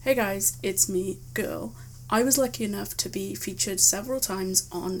Hey guys, it's me, Girl. I was lucky enough to be featured several times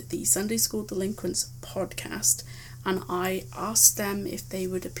on the Sunday School Delinquents podcast, and I asked them if they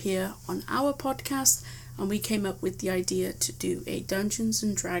would appear on our podcast, and we came up with the idea to do a Dungeons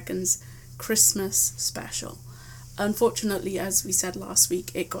and Dragons Christmas special. Unfortunately, as we said last week,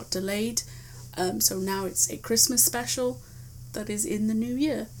 it got delayed, so now it's a Christmas special that is in the new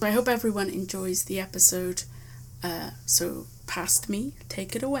year. I hope everyone enjoys the episode. So, past me,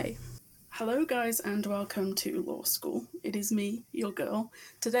 take it away. Hello, guys, and welcome to Law School. It is me, your girl.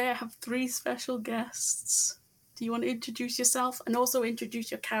 Today I have three special guests. Do you want to introduce yourself and also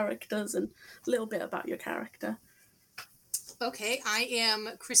introduce your characters and a little bit about your character? Okay, I am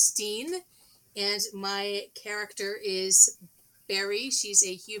Christine, and my character is Berry. She's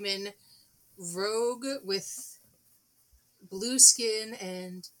a human rogue with blue skin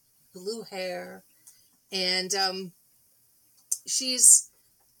and blue hair, and she's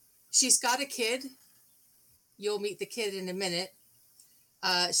got a kid. You'll meet the kid in a minute.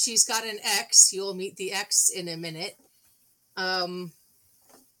 She's got an ex. You'll meet the ex in a minute.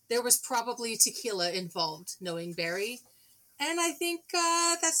 There was probably tequila involved, knowing Berry, and I think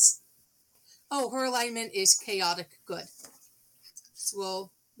that's. Oh, her alignment is chaotic good.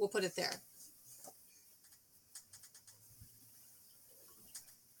 So we'll put it there.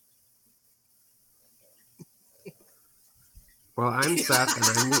 Well, I'm Seth, and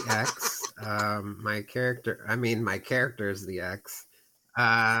I'm the X. My character is the X.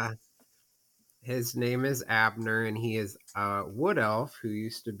 His name is Abner, and he is a wood elf who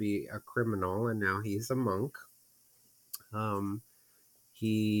used to be a criminal, and now he's a monk.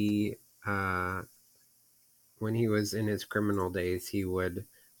 He, when he was in his criminal days, he would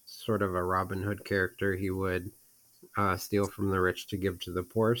sort of a Robin Hood character. He would steal from the rich to give to the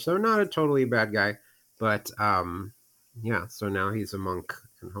poor. So not a totally bad guy, but yeah. So now he's a monk,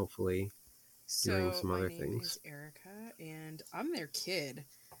 and hopefully doing some other things. My name is Erica, and I'm their kid.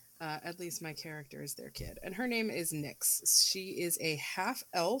 At least my character is their kid, and her name is Nyx. She is a half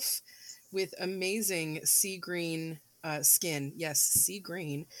elf with amazing sea green skin. Yes, sea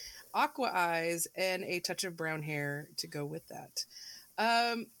green, aqua eyes, and a touch of brown hair to go with that.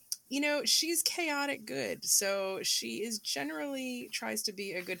 She's chaotic good, so she is generally tries to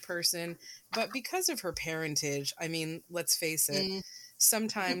be a good person, but because of her parentage, I mean, let's face it,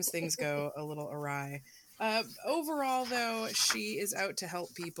 sometimes things go a little awry. Overall, though, she is out to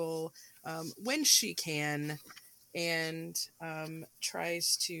help people when she can, and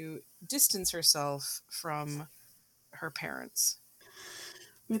tries to distance herself from her parents.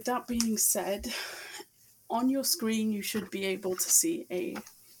 With that being said, on your screen you should be able to see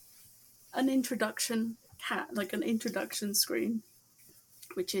an introduction screen,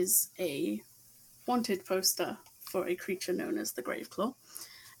 which is a wanted poster for a creature known as the Graveclaw.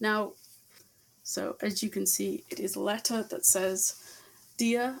 Now, so as you can see, it is a letter that says,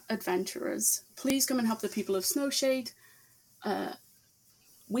 "Dear adventurers, please come and help the people of Snowshade.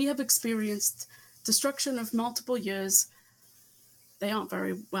 We have experienced destruction of multiple years." They aren't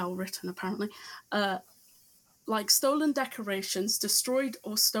very well written, apparently. Like stolen decorations, destroyed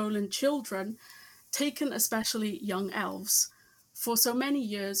or stolen children, taken especially young elves. For so many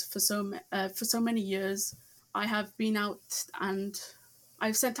years, I have been out and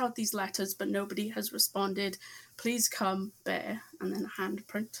I've sent out these letters, but nobody has responded. Please come, Bear, and then a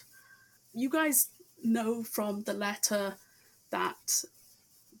handprint. You guys know from the letter that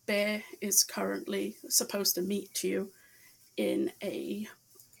Bear is currently supposed to meet you in a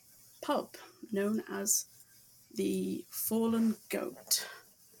pub known as the Fallen Goat.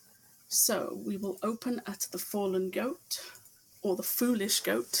 So we will open at the Fallen Goat, or the Foolish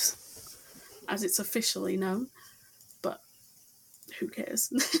Goat, as it's officially known, but who cares?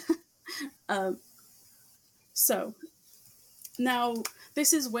 So now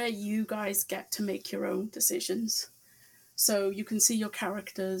this is where you guys get to make your own decisions. So you can see your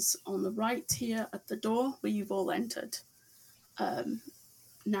characters on the right here at the door where you've all entered.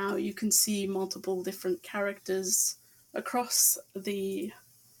 Now you can see multiple different characters across the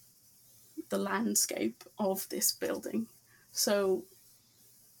landscape of this building. So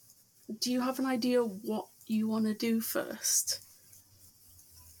do you have an idea what you want to do first?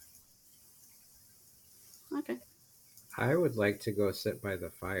 Okay. I would like to go sit by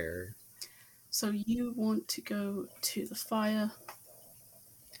the fire. So you want to go to the fire.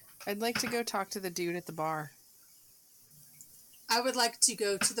 I'd like to go talk to the dude at the bar. I would like to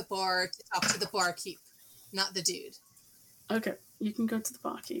go to the bar to talk to the barkeep, not the dude. Okay, you can go to the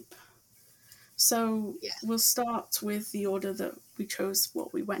barkeep. So We'll start with the order that we chose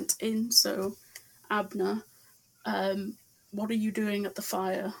what we went in. So Abner, What are you doing at the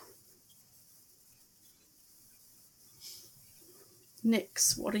fire?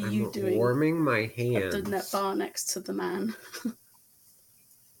 Nix, what are you doing warming my at hands. the net bar next to the man?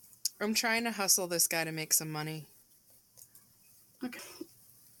 I'm trying to hustle this guy to make some money. Okay.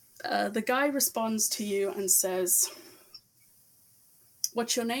 The guy responds to you and says,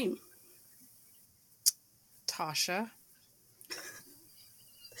 "What's your name?" Tasha.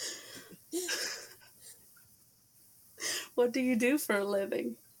 What do you do for a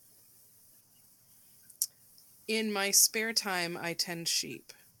living? In my spare time, I tend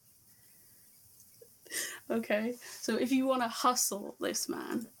sheep. Okay, so if you want to hustle this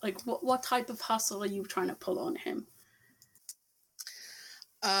man, like what type of hustle are you trying to pull on him?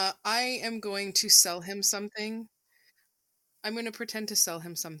 I am going to sell him something. I'm going to pretend to sell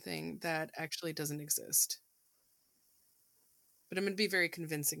him something that actually doesn't exist. But I'm going to be very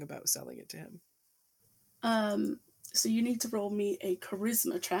convincing about selling it to him. So you need to roll me a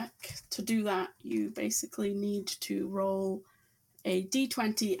charisma check. To do that, you basically need to roll a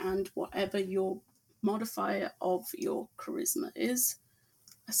d20 and whatever your modifier of your charisma is.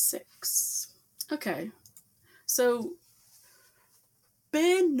 A 6. Okay. So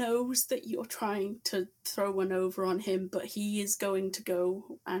Bear knows that you're trying to throw one over on him, but he is going to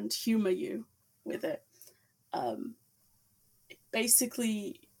go and humor you with it.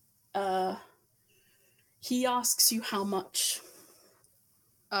 Basically, he asks you how much.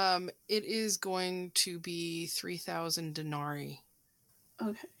 It is going to be 3,000 denarii.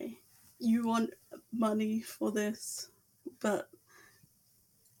 Okay. You want money for this, but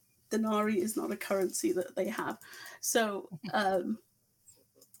denarii is not a currency that they have. So,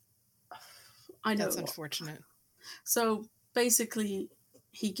 I know. That's unfortunate. So basically,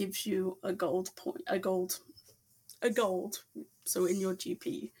 he gives you a gold. So in your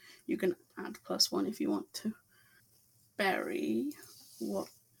GP, you can add +1 if you want to. Barry, what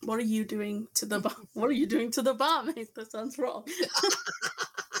are you doing to the bar? What are you doing to the barmaid? That sounds wrong.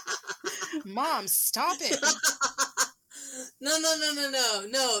 Mom, stop it! No,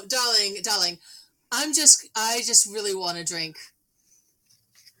 darling. I just really want a drink.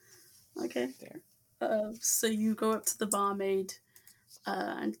 Okay. There. So you go up to the barmaid,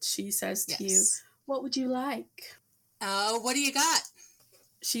 and she says to you, "What would you like?" What do you got?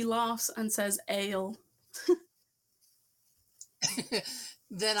 She laughs and says, "Ale."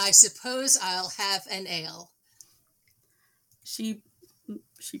 Then I suppose I'll have an ale. She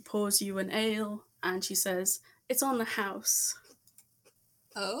pours you an ale, and she says, "It's on the house."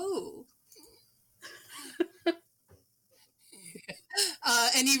 Oh.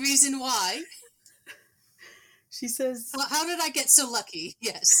 Any reason why? She says... How did I get so lucky?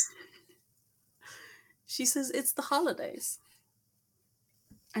 Yes. She says, "It's the holidays."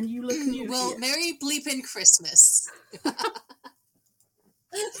 And you look new. Well, here. Merry bleeping Christmas.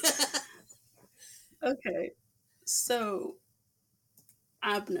 Okay. So,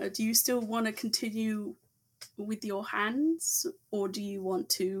 Abner, do you still want to continue with your hands, or do you want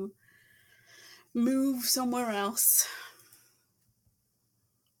to move somewhere else?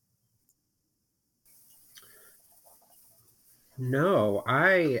 No,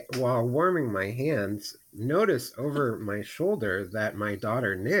 while warming my hands, notice over my shoulder that my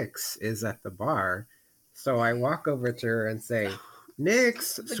daughter Nix is at the bar. So I walk over to her and say,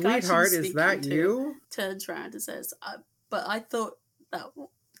 "Nix, sweetheart, is that you?" Turns around and says, "But I thought that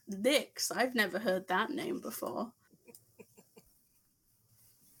Nix, I've never heard that name before."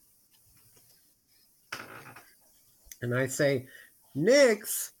 And I say,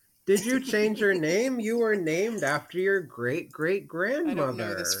 "Nix, did you change your name? You were named after your great-great-grandmother." I don't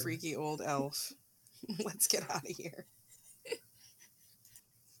know this freaky old elf. Let's get out of here.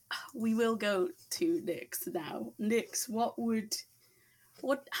 We will go to Nix now. Nix,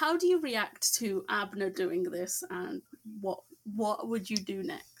 how do you react to Abner doing this, and what would you do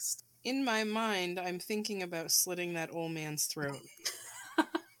next? In my mind, I'm thinking about slitting that old man's throat.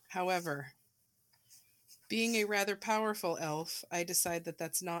 However, being a rather powerful elf, I decide that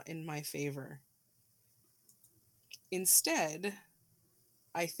that's not in my favor. Instead,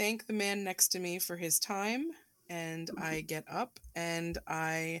 I thank the man next to me for his time, and I get up and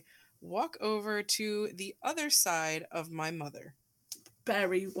I walk over to the other side of my mother.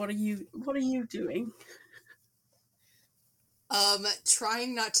 Barry, what are you doing?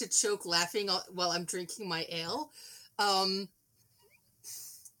 Trying not to choke laughing while I'm drinking my ale.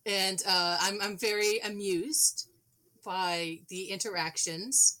 And I'm very amused by the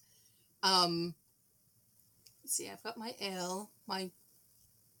interactions. Let's see, I've got my ale. My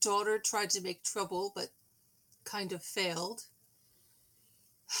daughter tried to make trouble, but kind of failed.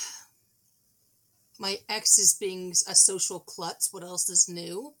 my ex is being a social klutz. What else is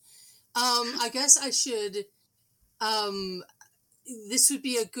new? I guess I should. This would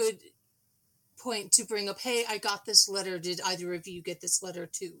be a good point to bring up. Hey, I got this letter. Did either of you get this letter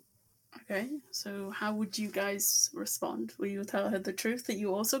too? Okay, so how would you guys respond? Will you tell her the truth that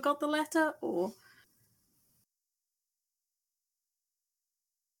you also got the letter, or?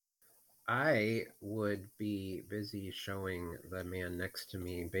 I would be busy showing the man next to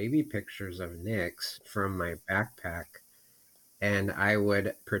me baby pictures of Nyx from my backpack, and I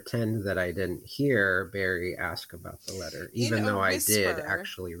would pretend that I didn't hear Barry ask about the letter, even though I did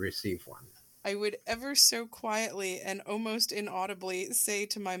actually receive one. I would ever so quietly and almost inaudibly say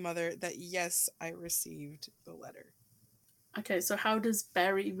to my mother that yes, I received the letter. Okay, so how does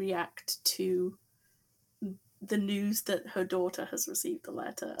Barry react to the news that her daughter has received the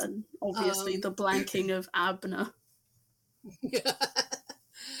letter, and obviously the blanking of Abner?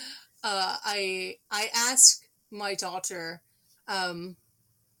 I ask my daughter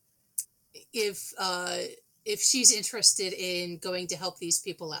if she's interested in going to help these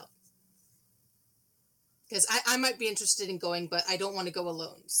people out. Because I might be interested in going, but I don't want to go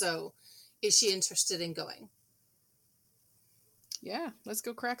alone. So is she interested in going? Yeah, let's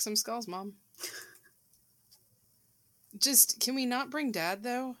go crack some skulls, Mom. Just, can we not bring Dad,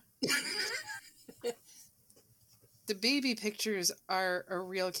 though? The baby pictures are a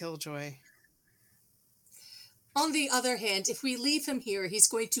real killjoy. On the other hand, if we leave him here, he's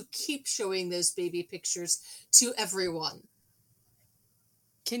going to keep showing those baby pictures to everyone.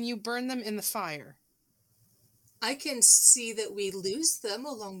 Can you burn them in the fire? I can see that we lose them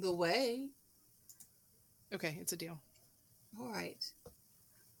along the way. Okay, it's a deal. All right.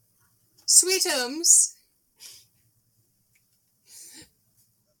 Sweetums.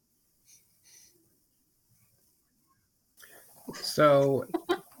 So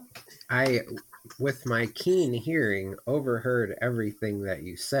I, with my keen hearing, overheard everything that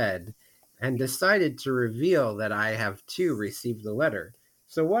you said and decided to reveal that I have too received the letter.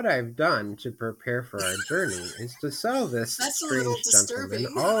 So what I've done to prepare for our journey is to sell this strange gentleman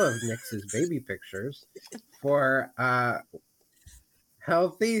all of Nyx's baby pictures for a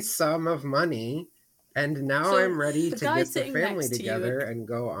healthy sum of money, and now I'm ready to get the family together and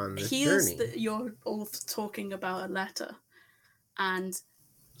go on this journey. You're all talking about a letter, and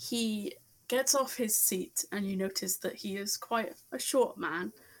he gets off his seat, and you notice that he is quite a short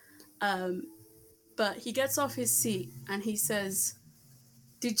man, but he gets off his seat and he says,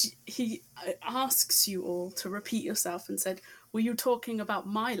 he asks you all to repeat yourself and said, were you talking about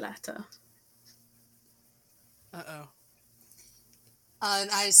my letter? Uh-oh.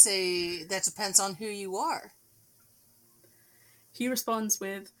 And I say, that depends on who you are. He responds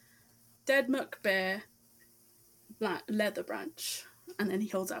with, Dead Muck Bear, Leather Branch, and then he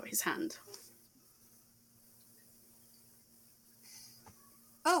holds out his hand.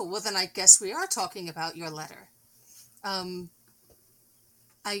 Oh, well then I guess we are talking about your letter.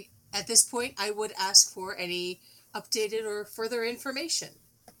 At this point, I would ask for any updated or further information.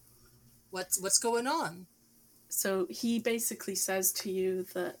 What's going on? So he basically says to you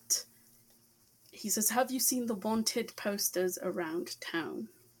that, he says, have you seen the wanted posters around town?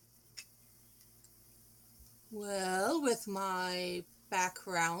 Well, with my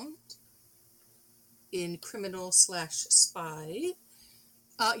background in criminal/spy,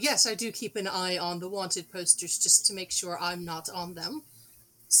 yes, I do keep an eye on the wanted posters just to make sure I'm not on them.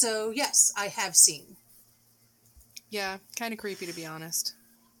 So, yes, I have seen. Yeah, kind of creepy, to be honest.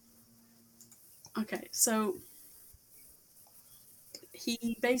 Okay, so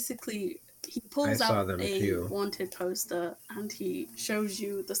he pulls out a wanted poster and he shows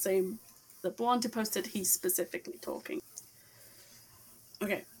you the wanted poster he's specifically talking.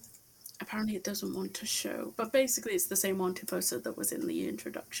 Okay, apparently it doesn't want to show, but basically it's the same wanted poster that was in the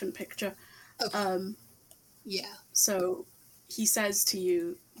introduction picture. Okay. Yeah. So he says to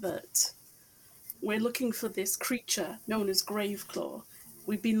you that we're looking for this creature known as Graveclaw.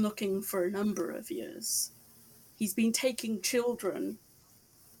 We've been looking for a number of years. He's been taking children,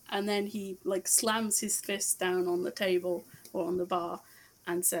 and then he slams his fist down on the table or on the bar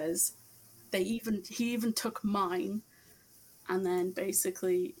and says, he even took mine. And then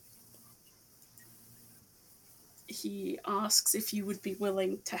basically he asks if you would be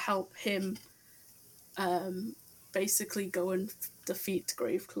willing to help him basically go and defeat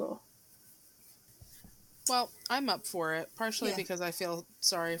Graveclaw. Well, I'm up for it, partially because I feel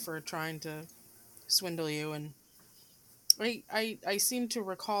sorry for trying to swindle you, and I seem to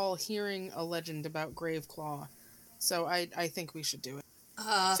recall hearing a legend about Graveclaw, so I think we should do it.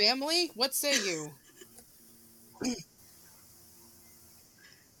 Family, what say you?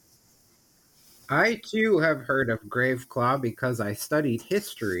 I too have heard of Graveclaw because I studied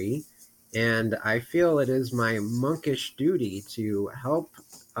history, and I feel it is my monkish duty to help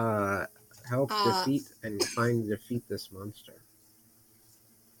Uh, defeat and defeat this monster.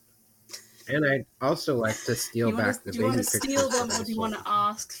 And I'd also like to steal back the Do you want baby to pictures steal for them, or do you want to myself.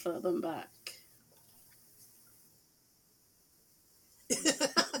 ask for them back?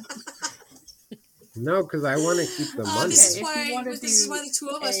 No, because I want to keep the money. this is Okay, if you why wanna this is do why the two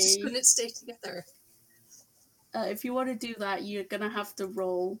of us just a- couldn't stay together. If you want to do that, you're gonna have to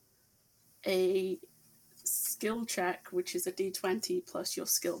roll a skill check, which is a d20 plus your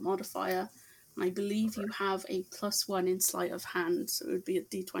skill modifier. And I believe you have a +1 in sleight of hand, so it would be a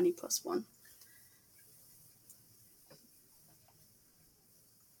d20 +1.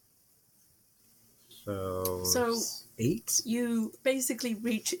 So 8? You basically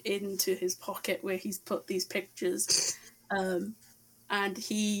reach into his pocket where he's put these pictures, and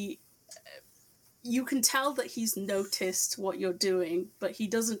you can tell that he's noticed what you're doing, but he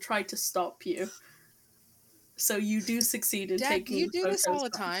doesn't try to stop you. So you do succeed in Dad, taking you do this photos all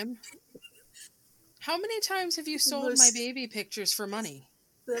the from- time. How many times have you sold my baby pictures for money?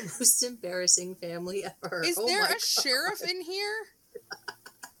 The most embarrassing family ever. Is Oh there my a God. sheriff in here?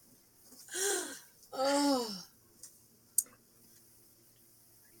 Oh.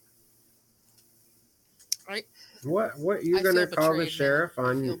 What you're I gonna feel call the betrayed now. sheriff I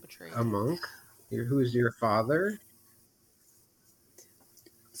feel on betrayed. a monk? Who's your father?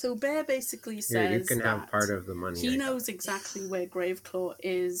 So Bear basically Here, says you can have that part of the money. he I got. knows exactly where Graveclaw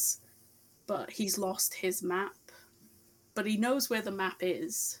is, but he's lost his map. But he knows where the map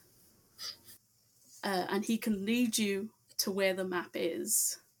is. And he can lead you to where the map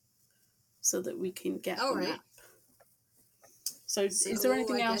is so that we can get All the right. map. So is there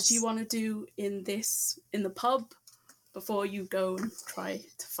anything I else you guess- want to do in the pub before you go and try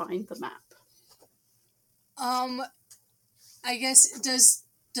to find the map? I guess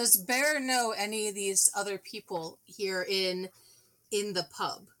does Bear know any of these other people here in the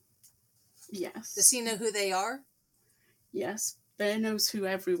pub? Yes. Does he know who they are? Yes. Bear knows who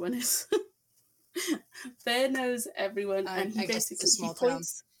everyone is. Bear knows everyone, and he I guess it's a basically small town.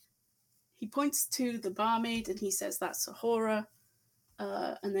 He points to the barmaid and he says that's Sahora,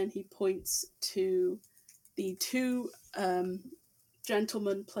 and then he points to the two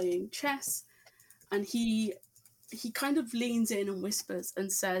gentlemen playing chess, and he kind of leans in and whispers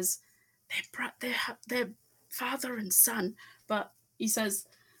and says, "They're father and son," but he says,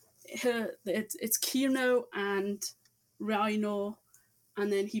 "It's Kino and Rhino." And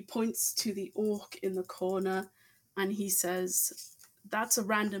then he points to the orc in the corner and he says, "That's a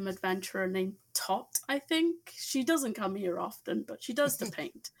random adventurer named Tot, I think. She doesn't come here often, but she does to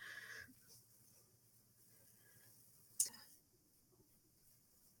paint."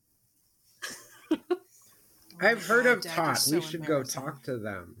 I've heard God, of Dad, you're Tot. so We should go embarrassing. talk to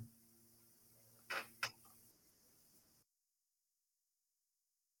them.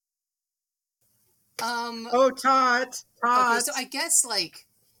 Oh, Tot! Tot! Okay, so I guess like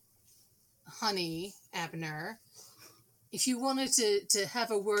Honey Abner, if you wanted to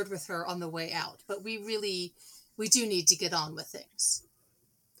have a word with her on the way out, but we do need to get on with things.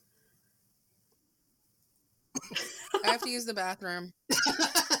 I have to use the bathroom.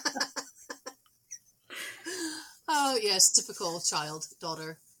 Oh yes, typical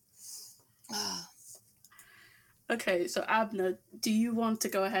daughter. Okay, so Abner, do you want to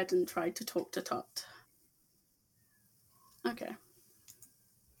go ahead and try to talk to Tot? Okay.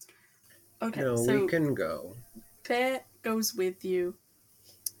 Okay, No, so we can go. Bear goes with you.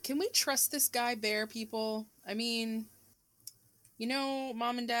 Can we trust this guy, Bear people? I mean,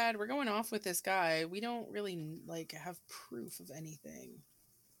 Mom and Dad, we're going off with this guy. We don't really have proof of anything.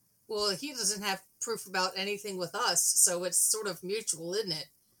 Well, he doesn't have proof about anything with us, so it's sort of mutual, isn't it?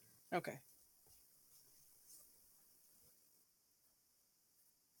 Okay.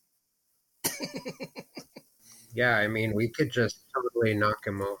 Yeah, I mean, we could just totally knock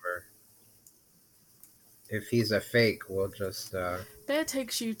him over. If he's a fake, we'll just, Bear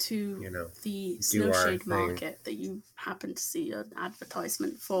takes you to the do our Snowshade thing. Market that you happen to see an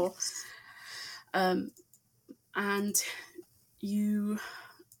advertisement for. And you,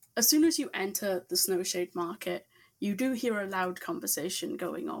 as soon as you enter the Snowshade Market, you do hear a loud conversation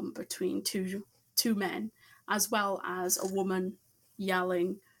going on between two men, as well as a woman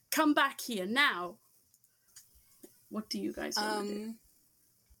yelling, "Come back here now!" What do you guys want to do?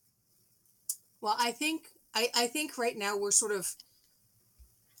 Well, I think right now we're sort of,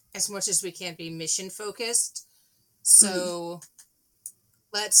 as much as we can, be mission focused. So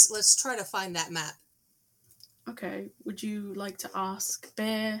let's try to find that map. Okay, would you like to ask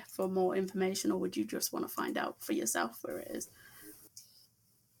Bear for more information, or would you just want to find out for yourself where it is?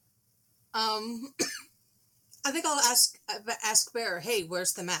 I think I'll ask Bear, hey,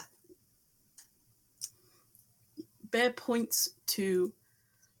 where's the map? Bear points to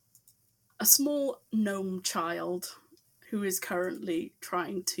a small gnome child who is currently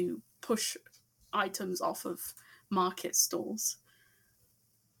trying to push items off of market stalls.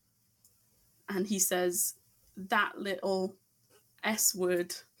 And he says, that little S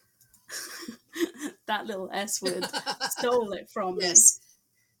word, that little S word stole it from Yes.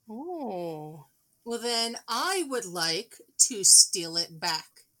 me. Oh. Well, then I would like to steal it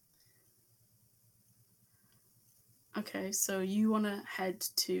back. Okay, so you want to head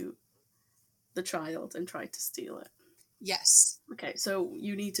to the child and try to steal it. Yes. Okay, so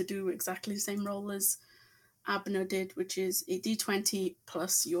you need to do exactly the same roll as Abner did, which is a d20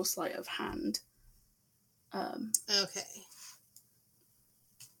 plus your sleight of hand. Okay.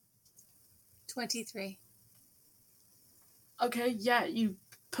 23. Okay, yeah, you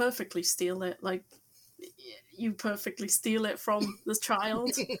perfectly steal it. Like, you perfectly steal it from the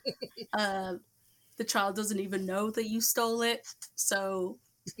child. The child doesn't even know that you stole it, so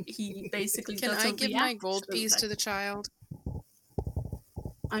he basically Can doesn't I give react my gold piece to the the child?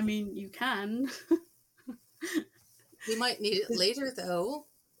 I mean, you can. We might need it later, though.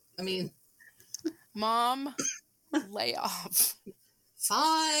 I mean... Mom, lay off.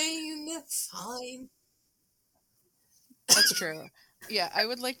 Fine. That's true. Yeah, I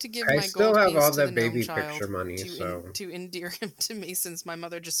would like to give I my still gold have piece all to the the baby gnome child picture money, to, so to endear him to me since my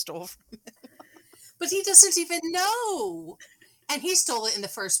mother just stole from him. But he doesn't even know. And he stole it in the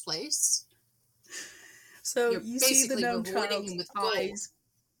first place. So You're you see the basically gnome rewarding child's him with gold. eyes.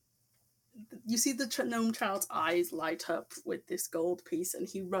 You see the gnome child's eyes light up with this gold piece, and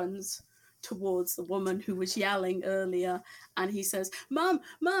he runs towards the woman who was yelling earlier, and he says, "Mom,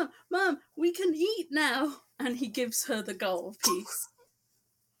 Mom, Mom, we can eat now!" And he gives her the gold piece.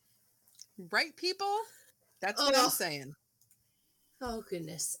 Right, people? That's what I'm saying. Oh,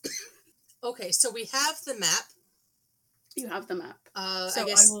 goodness. Okay, so we have the map. You have the map. So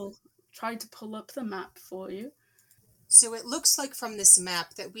I will try to pull up the map for you. So it looks like from this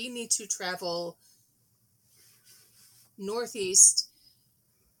map that we need to travel northeast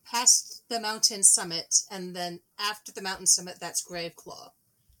past the mountain summit, and then after the mountain summit, that's Graveclaw.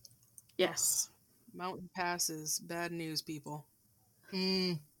 Yes. Mountain passes. Bad news, people.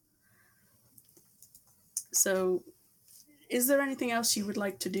 So, is there anything else you would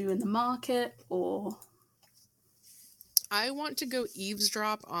like to do in the market, or? I want to go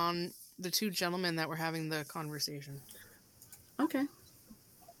eavesdrop on the two gentlemen that were having the conversation. Okay.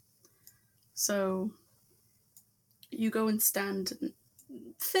 So, you go and stand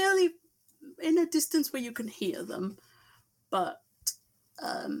fairly in a distance where you can hear them, but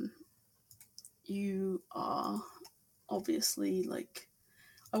you are obviously like,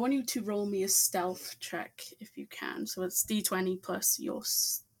 I want you to roll me a stealth check if you can. So it's d20 plus your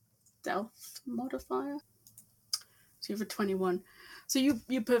stealth modifier. So you have a 21. So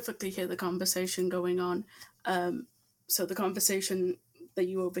you perfectly hear the conversation going on. So the conversation that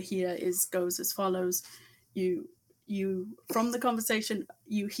you overhear goes as follows. You from the conversation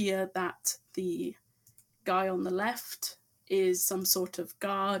you hear that the guy on the left is some sort of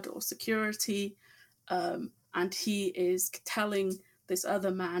guard or security, and he is telling this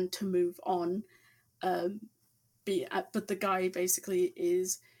other man to move on, but the guy basically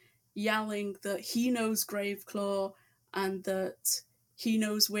is yelling that he knows Graveclaw and that he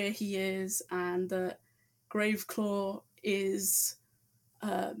knows where he is and that Graveclaw is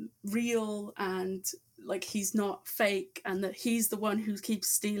real and like he's not fake, and that he's the one who keeps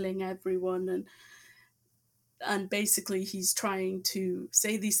stealing everyone, and basically he's trying to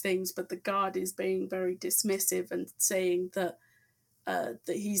say these things, but the guard is being very dismissive and saying that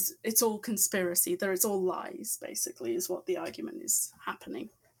it's all conspiracy, that it's all lies, basically, is what the argument is happening.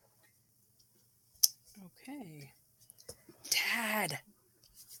 Okay. Dad.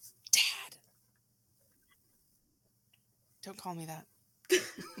 Don't call me that.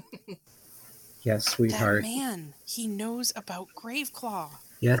 yes, sweetheart. That man, he knows about Graveclaw.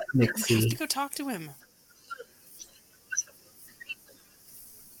 Yes, We have Nixie. to go talk to him.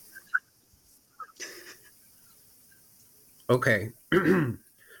 Okay.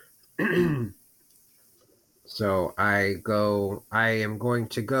 So I am going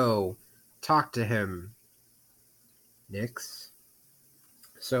to go talk to him, Nix.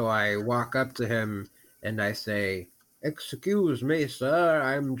 So I walk up to him and I say, "Excuse me, sir,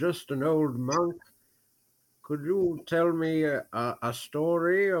 I'm just an old monk. Could you tell me a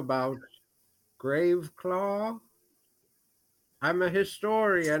story about Graveclaw? I'm a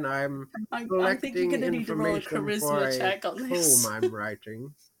historian. I'm I think you're collecting going to need to roll a information for charisma a check on this. tome I'm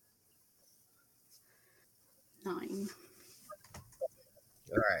writing. 9.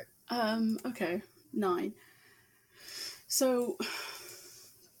 All right. Okay, 9. So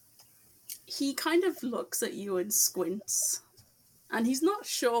he kind of looks at you and squints, and he's not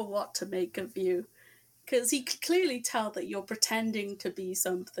sure what to make of you, because he could clearly tell that you're pretending to be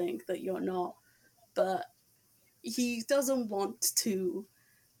something that you're not, but he doesn't want to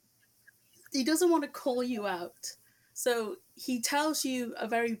call you out. So he tells you a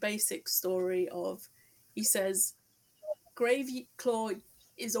very basic story of, he says, Graveclaw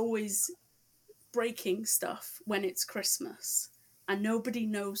is always breaking stuff when it's Christmas, and nobody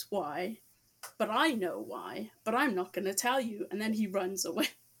knows why, but I know why, but I'm not going to tell you. And then he runs away.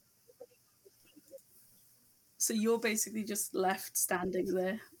 So you're basically just left standing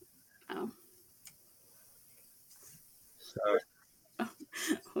there. Oh. So,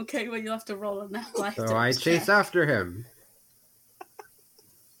 Okay, well, you'll have to roll an athletics so I chase after him.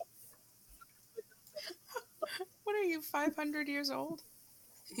 What are you, 500 years old?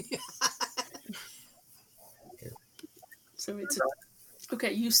 So it's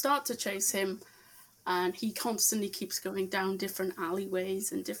okay, you start to chase him, and he constantly keeps going down different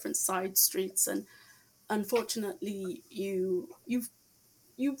alleyways and different side streets, and unfortunately you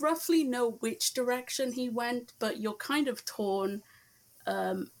roughly know which direction he went, but you're kind of torn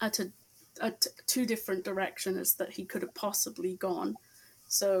at two different directions that he could have possibly gone.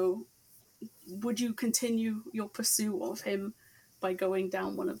 So would you continue your pursuit of him by going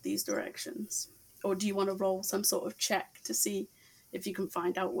down one of these directions? Or do you want to roll some sort of check to see if you can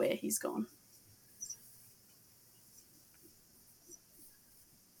find out where he's gone?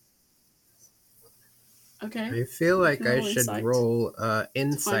 Okay. I feel like I roll should insight roll to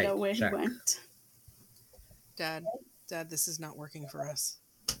insight find out where check. he went. Dad, this is not working for us.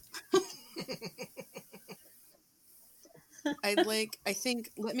 I think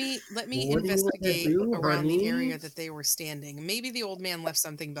let me What do you wanna investigate do, around the area honey? that they were standing. Maybe the old man left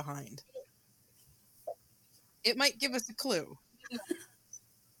something behind. It might give us a clue.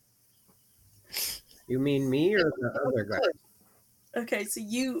 You mean me or the other guy? Okay, so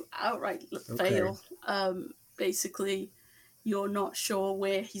you outright fail. Basically, you're not sure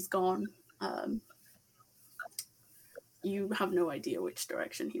where he's gone. You have no idea which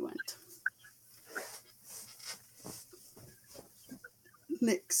direction he went.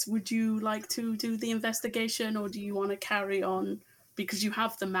 Nix, would you like to do the investigation, or do you want to carry on? Because you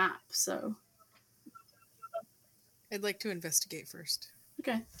have the map, so... I'd like to investigate first.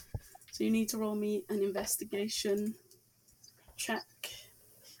 Okay. So you need to roll me an investigation check.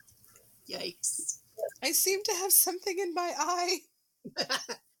 Yikes. I seem to have something in my eye.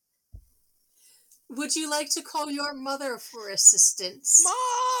 Would you like to call your mother for assistance?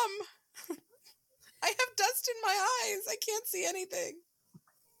 Mom! I have dust in my eyes. I can't see anything.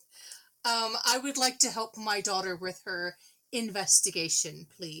 I would like to help my daughter with her investigation,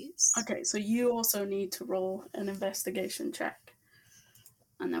 please. Okay, so you also need to roll an investigation check.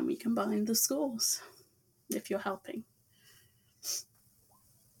 And then we combine the scores, if you're helping.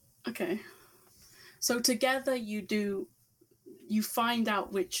 Okay. So together you find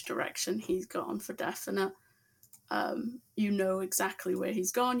out which direction he's gone for definite. You know exactly where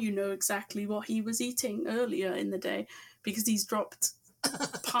he's gone. You know exactly what he was eating earlier in the day because he's dropped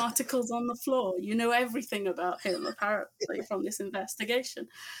particles on the floor. You know everything about him, apparently, from this investigation.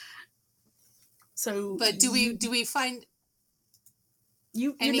 So, but do we find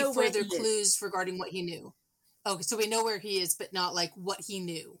any know further clues regarding what he knew? Okay, so we know where he is, but not like what he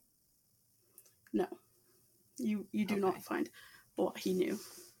knew. No, you do not find what he knew.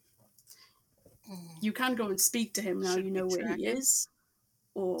 You can go and speak to him now. You know where he is,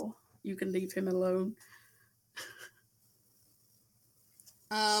 or you can leave him alone.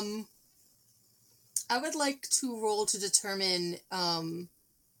 I would like to roll to determine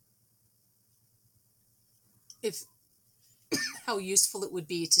if how useful it would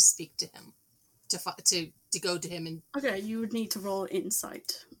be to speak to him, to go to him and. Okay, you would need to roll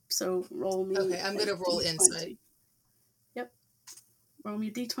insight. So roll me. Okay, I'm gonna roll insight. Yep. Roll me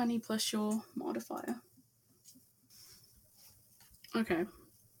a d20 plus your modifier. Okay.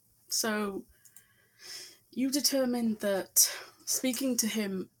 So you determined that speaking to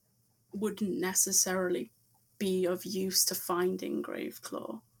him wouldn't necessarily be of use to finding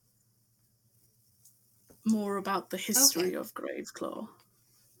Graveclaw. More about the history of Graveclaw.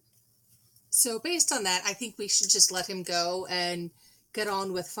 So based on that, I think we should just let him go and get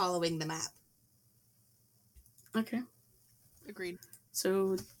on with following the map. Okay. Agreed.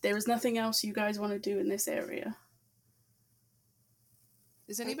 So there is nothing else you guys want to do in this area.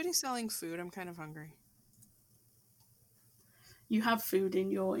 Is anybody selling food? I'm kind of hungry. You have food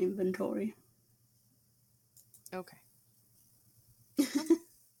in your inventory. Okay.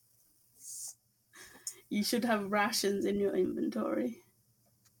 You should have rations in your inventory.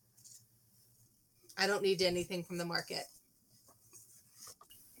 I don't need anything from the market.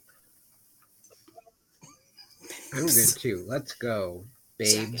 I'm good too. Let's go,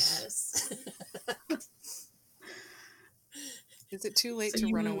 babes. Jackass. Is it too late So to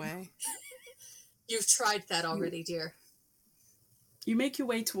you run move. away? You've tried that already, dear. You make your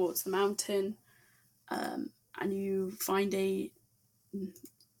way towards the mountain, and you find a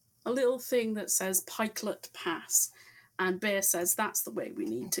little thing that says Pikelet Pass, and Bear says that's the way we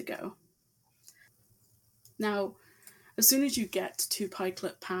need to go. Now, as soon as you get to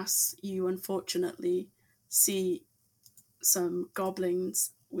Pikelet Pass, you unfortunately see some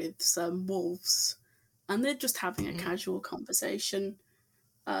goblins with some wolves, and they're just having a casual conversation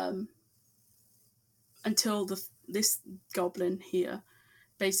until this goblin here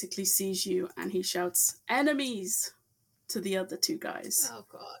basically sees you, and he shouts, "Enemies!" to the other two guys. Oh,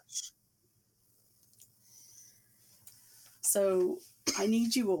 gosh. So I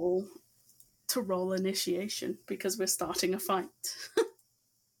need you all to roll initiation because we're starting a fight.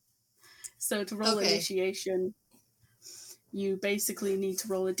 So to roll initiation, you basically need to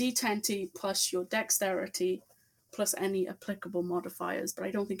roll a d20 plus your dexterity plus any applicable modifiers, but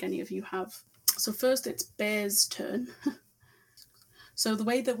I don't think any of you have. So first it's Bear's turn. So the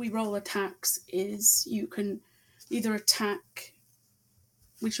way that we roll attacks is you can either attack,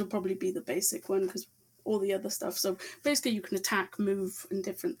 which will probably be the basic one because all the other stuff. So basically you can attack, move, and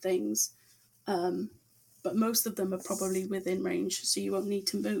different things. But most of them are probably within range, so you won't need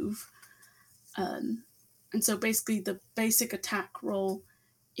to move. And so basically the basic attack roll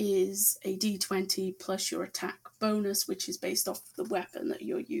is a d20 plus your attack bonus, which is based off the weapon that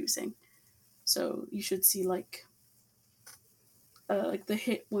you're using. So you should see like the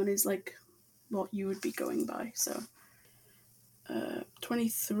hit one is like what you would be going by. So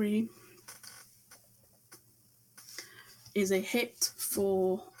 23 is a hit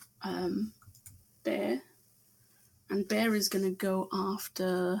for Bear, and Bear is going to go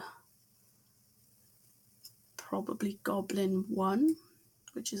after probably Goblin 1,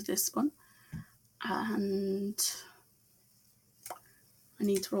 which is this one, and I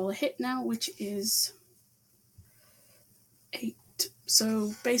need to roll a hit now, which is 8.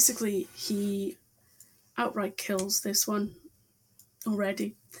 So basically he outright kills this one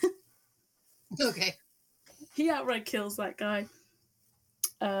already. Okay. He outright kills that guy.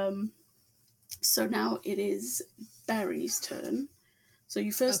 So now it is Barry's turn. So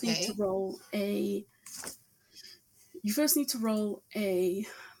you first need to roll a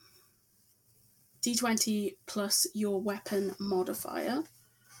d20 plus your weapon modifier.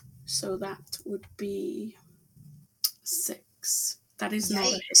 So that would be 6. That is not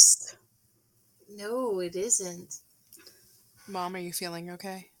a hit. No, it isn't. Mom, are you feeling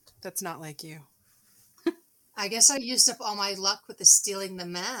okay? That's not like you. I guess I used up all my luck with the stealing the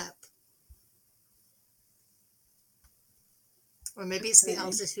map. Or maybe it's the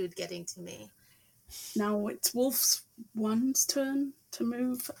altitude getting to me. Now it's Wolf's 1's turn to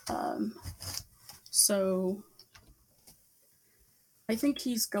move. So I think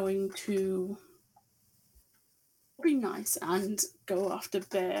he's going to be nice and go after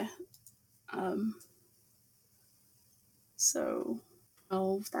Bear. So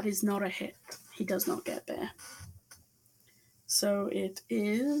 12, that is not a hit. He does not get Bear. So it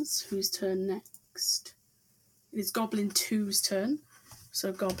is, whose turn next? It is Goblin 2's turn.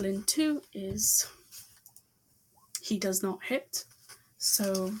 So Goblin 2 is, he does not hit.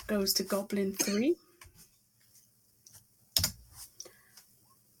 So goes to Goblin 3.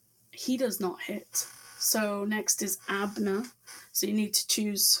 He does not hit. So next is Abner. So you need to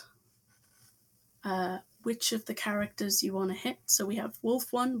choose which of the characters you want to hit. So we have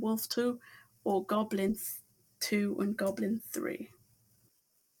Wolf 1, Wolf 2, or Goblin 2 and Goblin 3.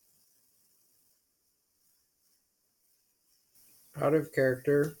 Out of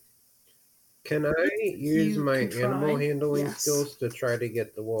character, can I use You my can try, animal handling yes. skills to try to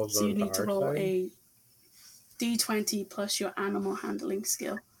get the wolves So you onto need to our roll side? a d20 plus your animal handling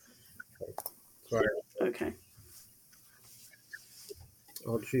skill. Sorry, Okay.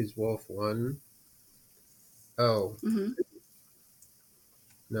 I'll choose Wolf 1. Oh, Mm-hmm.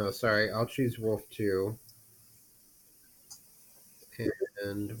 no, sorry, I'll choose Wolf 2.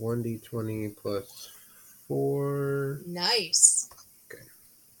 And 1d20 plus 4. Nice.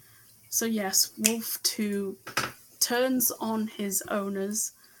 So yes, Wolf 2 turns on his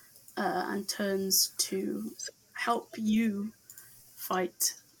owners and turns to help you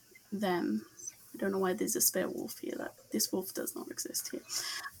fight them. I don't know why there's a spare wolf here. This wolf does not exist here.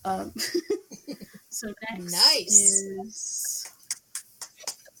 So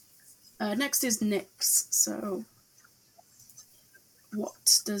next is Nyx. So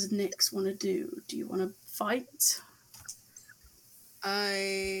what does Nyx want to do? Do you want to fight?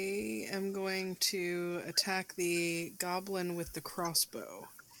 I am going to attack the goblin with the crossbow.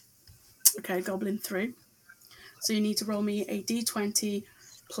 Okay, Goblin 3. So you need to roll me a d20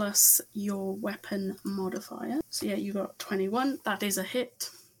 plus your weapon modifier. So yeah, you got 21. That is a hit.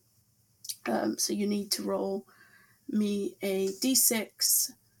 So you need to roll me a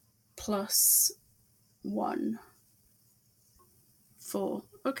d6 plus 1. 4.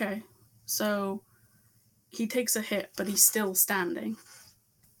 Okay, so he takes a hit, but he's still standing.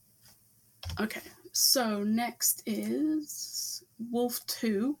 Okay, so next is Wolf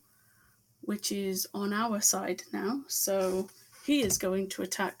 2, which is on our side now. So he is going to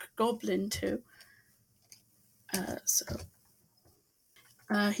attack Goblin 2.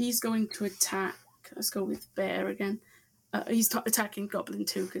 He's going to attack, let's go with Bear again. He's attacking Goblin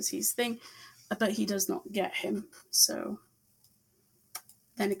 2 because he's thing, but he does not get him. So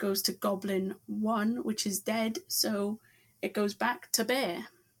then it goes to Goblin 1, which is dead. So it goes back to Bear.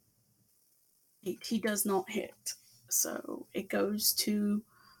 He does not hit. So it goes to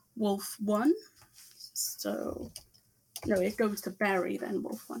Wolf 1. So, no, it goes to Barry, then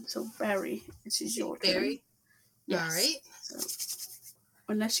Wolf 1. So Barry, this is your turn. Barry? Yes. All right. So,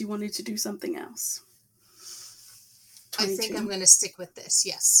 unless you wanted to do something else. 22. I think I'm going to stick with this,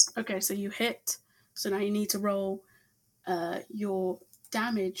 yes. Okay, so you hit. So now you need to roll your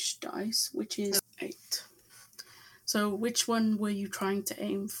damage dice, which is 8. So which one were you trying to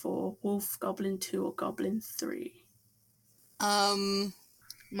aim for? Wolf, Goblin 2, or Goblin 3?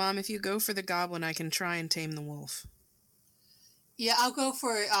 Mom, if you go for the goblin, I can try and tame the wolf. Yeah, I'll go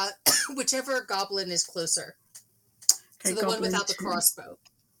for whichever goblin is closer. Okay, so the Goblin one without 2. the crossbow.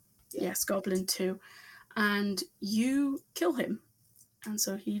 Yes, Goblin 2. And you kill him. And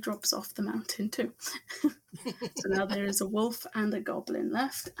so he drops off the mountain too. So now there is a wolf and a goblin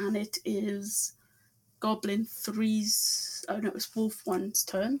left. And it is Goblin 3's... Oh, no, it's Wolf 1's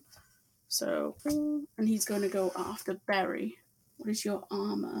turn. So, and he's going to go after Barry. What is your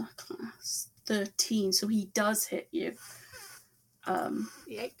armor class? 13. So he does hit you.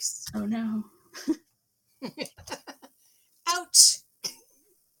 Yikes. Oh, no. Ouch.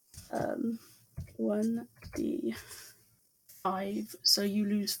 1d5. So you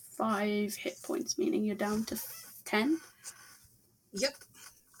lose 5 hit points, meaning you're down to 10. Yep.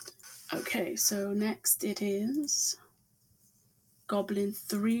 Okay, so next it is Goblin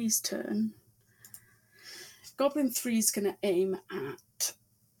 3's turn. Goblin 3's going to aim at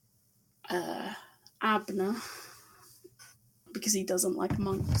Abner because he doesn't like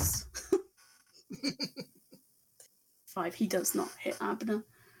monks. 5. He does not hit Abner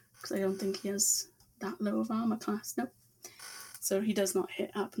because I don't think he has that low of armor class. Nope. So he does not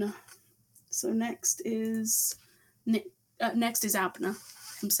hit Abner. So next is Abner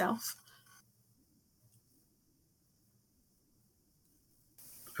himself.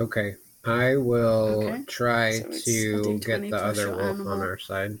 Okay. I will try So it's to a D20 get the plus other your wolf on animal our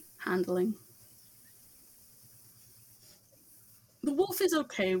side. handling. The wolf is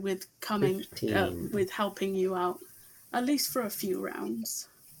okay with coming, 15. with helping you out, at least for a few rounds.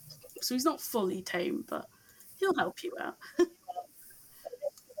 So he's not fully tame, but he'll help you out.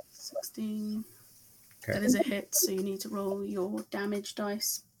 16. Okay. That is a hit, so you need to roll your damage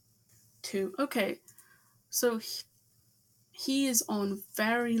dice. 2. Okay, so he is on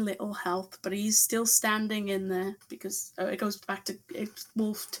very little health, but he's still standing in there because it goes back to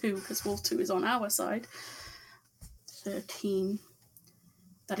Wolf 2, because Wolf 2 is on our side. 13.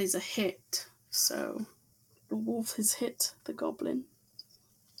 That is a hit, so the wolf has hit the goblin.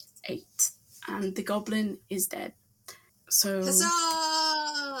 8. And the goblin is dead. So,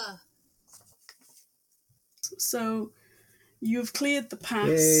 Huzzah! So you've cleared the pass.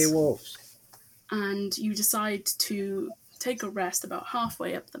 Yay, wolves. And you decide to take a rest about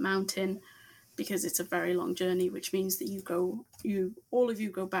halfway up the mountain because it's a very long journey, which means that all of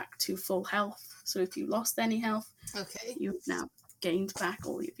you go back to full health. So if you lost any health, you've now gained back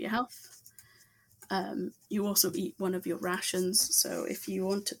all of your health. You also eat one of your rations, so if you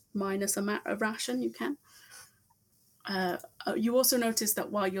want to minus a ration, you can. You also notice that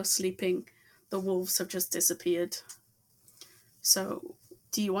while you're sleeping, the wolves have just disappeared. So,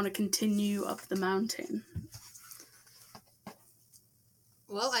 do you want to continue up the mountain?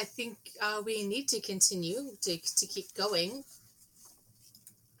 Well, I think we need to continue to keep going.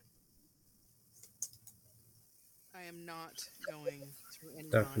 I am not going through any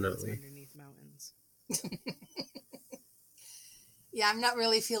mines Definitely. underneath mountains. Yeah, I'm not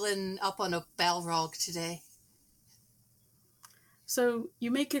really feeling up on a Balrog today. So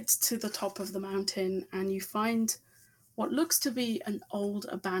you make it to the top of the mountain and you find what looks to be an old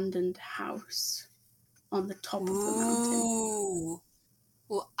abandoned house on the top of the mountain. Ooh.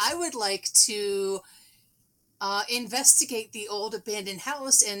 Well, I would like to investigate the old abandoned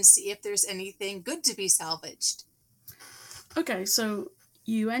house and see if there's anything good to be salvaged. Okay, so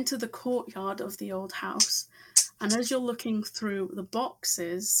you enter the courtyard of the old house, and as you're looking through the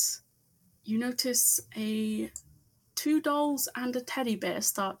boxes, you notice two dolls and a teddy bear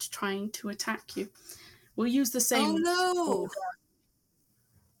start trying to attack you. We'll use the same order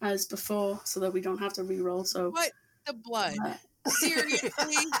as before so that we don't have to re-roll. So What the blood?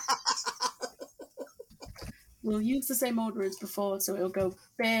 Seriously? we'll use the same order as before. So it'll go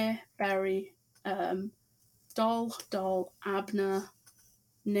bear, Barry, doll, Abner,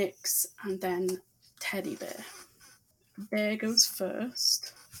 Nyx, and then teddy bear. Bear goes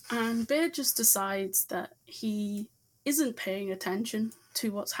first, and Bear just decides that he isn't paying attention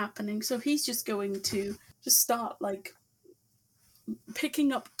to what's happening, so he's just going to just start like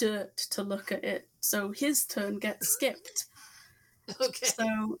picking up dirt to look at it. So his turn gets skipped. Okay.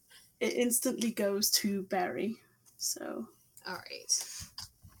 So it instantly goes to Barry. So All right.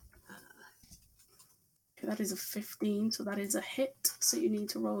 okay, that is a 15, so that is a hit. So you need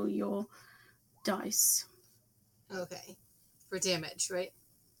to roll your dice. Okay. For damage, right?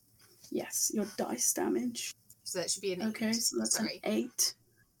 Yes, your dice damage. So that should be an 8. Okay, so that's Sorry. an 8.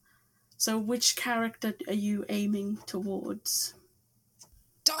 So which character are you aiming towards?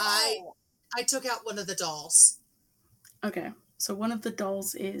 Doll! I took out one of the dolls. Okay, so one of the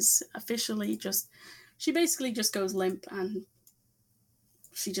dolls is officially just... She basically just goes limp and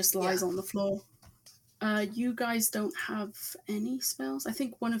she just lies on the floor. You guys don't have any spells? I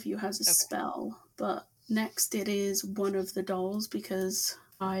think one of you has a spell, but next it is one of the dolls because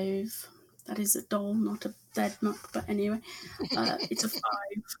 5... That is a doll, not a dead muck, but anyway. It's a 5.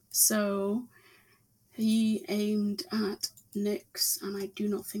 So he aimed at Nyx, and I do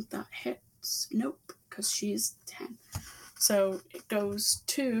not think that hits. Nope, because she is 10. So it goes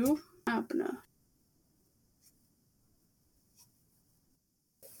to Abner.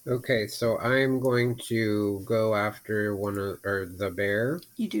 Okay, so I'm going to go after the bear.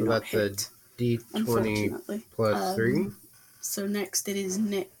 You do so not that's hit, a D20 unfortunately. plus 3. So next it is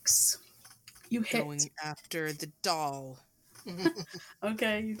Nyx. You hit. Going after the doll.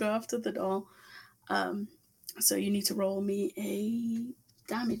 Okay, you go after the doll. So you need to roll me a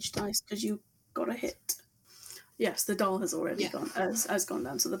damage dice because you got a hit. Yes, the doll has already gone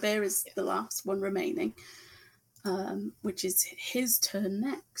down. So the bear is the last one remaining, which is his turn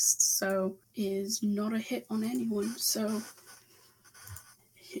next. So is not a hit on anyone. So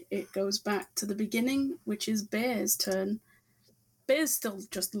it goes back to the beginning, which is Bear's turn. Bear's still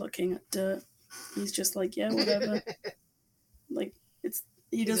just looking at dirt. He's just like, yeah, whatever. Like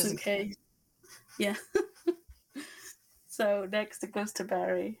he doesn't care. Yeah. So next it goes to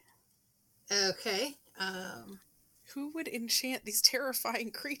Barry. Okay. Who would enchant these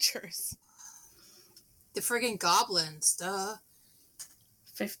terrifying creatures? The friggin' goblins, duh.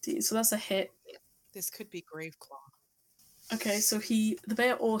 15. So that's a hit. This could be Graveclaw. Okay, so the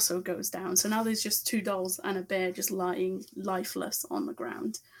bear also goes down. So now there's just 2 dolls and a bear just lying lifeless on the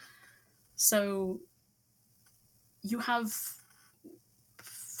ground. So you have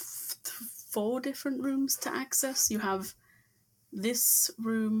 4 different rooms to access. You have this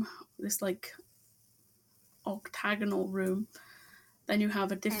room, this like octagonal room. Then you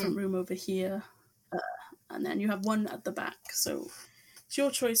have a different room over here. And then you have one at the back. So it's your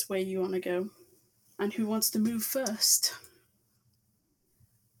choice where you want to go. And who wants to move first?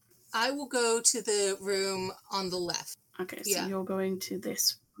 I will go to the room on the left. Okay, so you're going to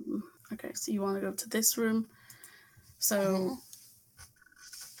this room. Okay, so you want to go to this room. So,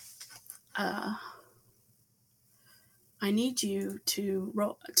 I need you to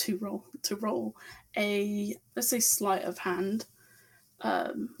roll a, let's say, sleight of hand.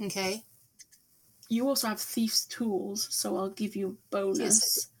 Okay. You also have Thief's Tools, so I'll give you a bonus.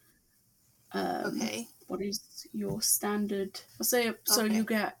 Yes. Okay. What is your standard? I'll say, so you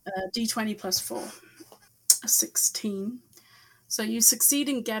get D20 plus 4, a 16. So you succeed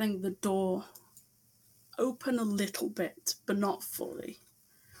in getting the door open a little bit, but not fully.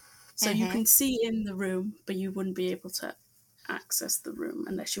 So you can see in the room, but you wouldn't be able to access the room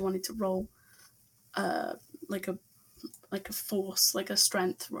unless you wanted to roll like a a force, like a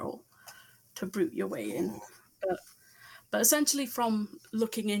strength roll to brute your way in. But essentially, from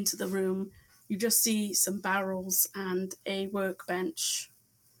looking into the room, you just see some barrels and a workbench.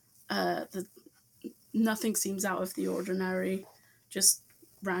 Nothing seems out of the ordinary, just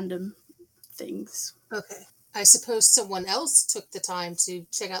random things. Okay. I suppose someone else took the time to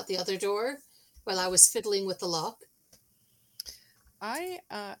check out the other door while I was fiddling with the lock. I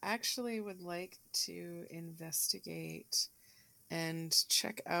actually would like to investigate and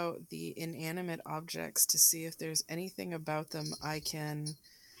check out the inanimate objects to see if there's anything about them I can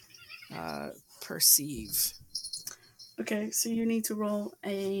perceive. Okay, so you need to roll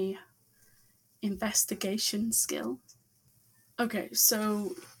a investigation skill. Okay,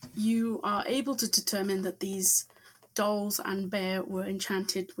 so you are able to determine that these dolls and bear were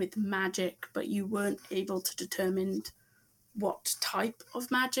enchanted with magic, but you weren't able to determine what type of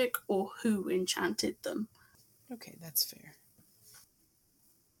magic or who enchanted them. Okay, that's fair.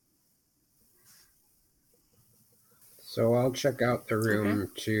 So I'll check out the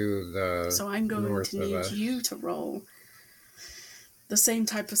room to the So I'm going north to of need us. you to roll the same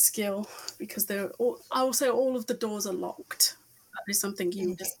type of skill, because I will say all of the doors are locked. That is something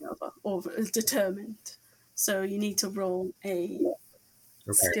you discover or is determined. So you need to roll a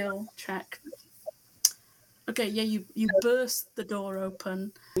skill check. Okay, yeah, you burst the door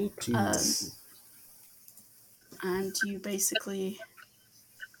open, and you basically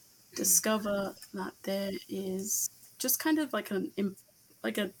discover that there is just kind of like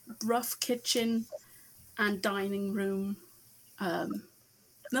a rough kitchen and dining room.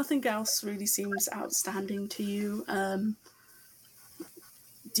 Nothing else really seems outstanding to you.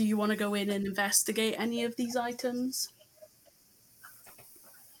 Do you want to go in and investigate any of these items?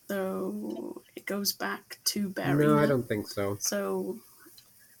 So it goes back to Barry. No, now. I don't think so. So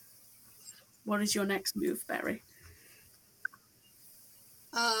what is your next move, Barry?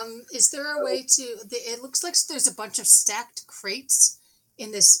 Is there a way to... It looks like there's a bunch of stacked crates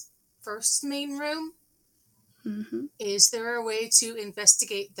in this first main room. Mm-hmm. Is there a way to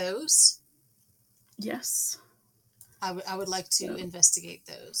investigate those? Yes. I would like to investigate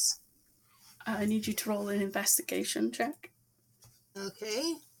those. I need you to roll an investigation check.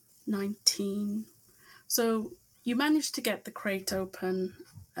 Okay. 19. So you managed to get the crate open,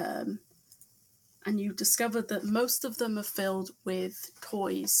 and you discovered that most of them are filled with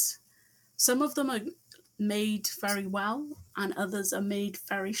toys. Some of them are made very well, and others are made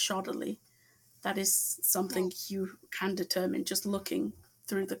very shoddily. That is something you can determine just looking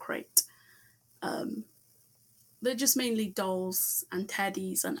through the crate. They're just mainly dolls and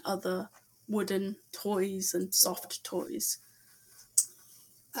teddies and other wooden toys and soft toys.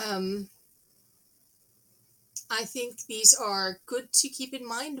 I think these are good to keep in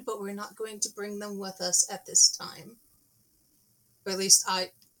mind, but we're not going to bring them with us at this time. Or at least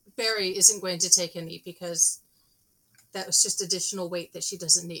Barry isn't going to take any, because that was just additional weight that she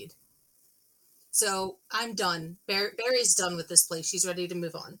doesn't need. So I'm done. Barry's done with this place. She's ready to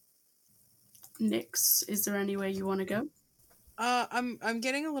move on. Nyx, is there anywhere you want to go? I'm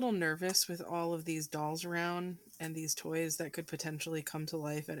getting a little nervous with all of these dolls around and these toys that could potentially come to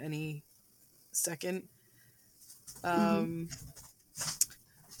life at any second.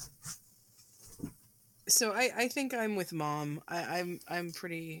 So I think I'm with Mom. I'm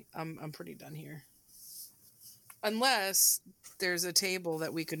pretty done here. Unless there's a table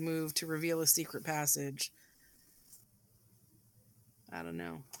that we could move to reveal a secret passage. I don't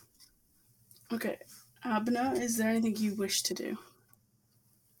know. Okay. Abner, is there anything you wish to do?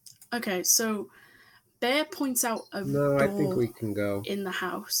 Okay, so Bear points out a door I think we can go in the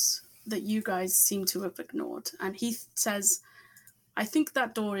house that you guys seem to have ignored. And he says, I think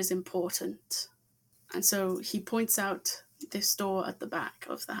that door is important. And so he points out this door at the back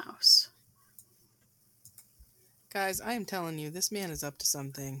of the house. Guys, I am telling you, this man is up to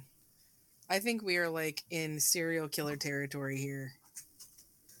something. I think we are like in serial killer territory here.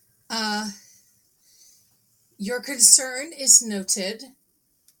 Your concern is noted,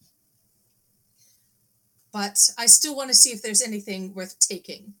 but I still want to see if there's anything worth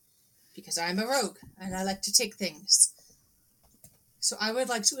taking, because I'm a rogue and I like to take things. So I would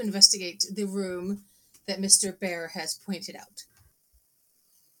like to investigate the room that Mr. Bear has pointed out.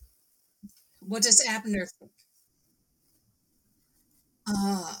 What does Abner think?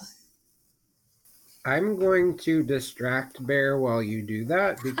 I'm going to distract Bear while you do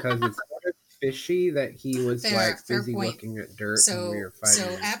that, because it's kind of fishy that he was fair busy point. looking at dirt So, and we were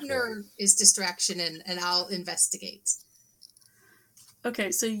fighting. So Abner is distraction, and I'll investigate.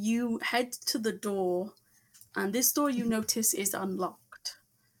 Okay, so you head to the door, and this door you notice is unlocked.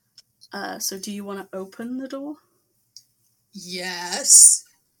 So do you want to open the door? Yes.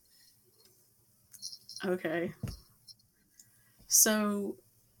 Okay. So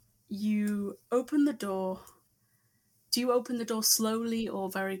you open the door. Do you open the door slowly or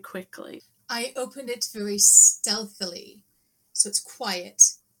very quickly? I opened it very stealthily, so it's quiet.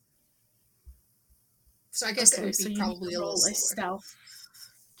 So I guess that Okay, would so be you need probably to a little roll a slower. stealth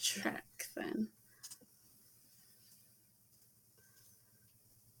check then.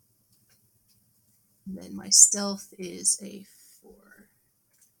 And then my stealth is a 4.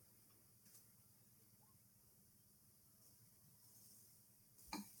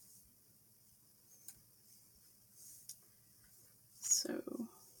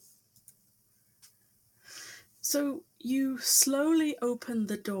 So you slowly open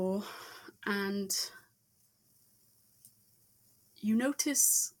the door and you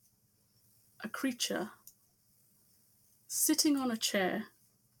notice a creature sitting on a chair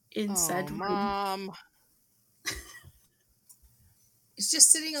in said room. Mom. It's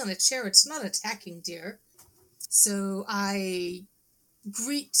just sitting on a chair. It's not attacking, dear. So I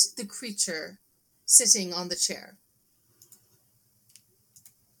greet the creature sitting on the chair.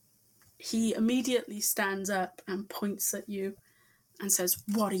 He immediately stands up and points at you and says,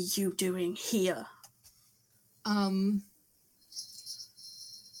 "What are you doing here?"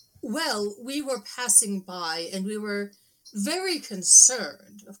 Well, we were passing by and we were very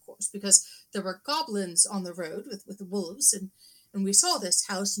concerned, of course, because there were goblins on the road with the wolves, and we saw this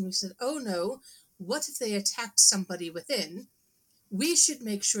house and we said, oh no, what if they attacked somebody within? We should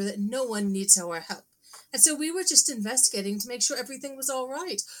make sure that no one needs our help. And so we were just investigating to make sure everything was all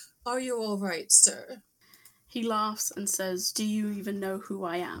right. Are you all right, sir? He laughs and says, "Do you even know who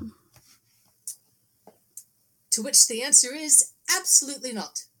I am?" To which the answer is absolutely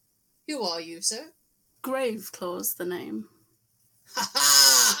not. Who are you, sir? Graveclaw's the name. Ha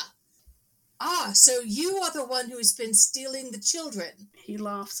ha! Ah, so you are the one who's been stealing the children. He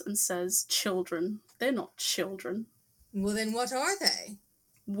laughs and says, "Children. They're not children. Well, then what are they?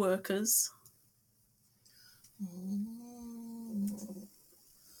 Workers."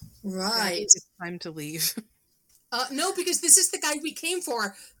 Right. It's time to leave. No, because this is the guy we came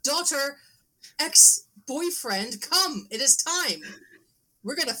for. Daughter, ex-boyfriend, come. It is time.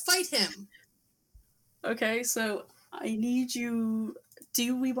 We're going to fight him. Okay, so I need you...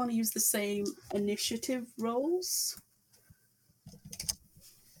 Do we want to use the same initiative rolls?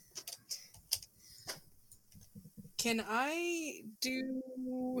 Can I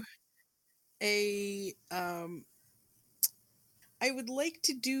do a I would like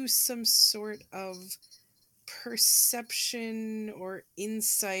to do some sort of perception or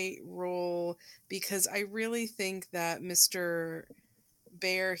insight roll, because I really think that Mr.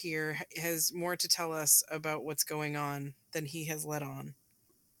 Bear here has more to tell us about what's going on than he has let on.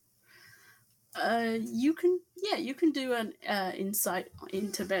 You can do an insight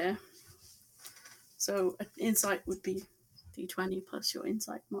into Bear. So an insight would be d20 plus your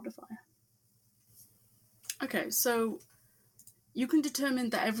insight modifier. Okay, so you can determine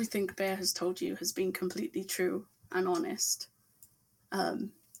that everything Bear has told you has been completely true and honest.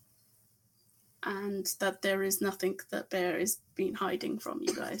 And that there is nothing that Bear has been hiding from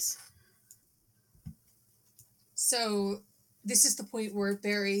you guys. So this is the point where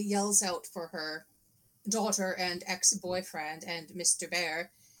Barry yells out for her daughter and ex-boyfriend and Mr.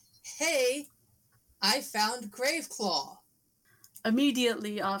 Bear, "Hey, I found Graveclaw."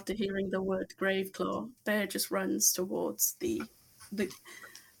 Immediately after hearing the word Graveclaw, Bear just runs towards the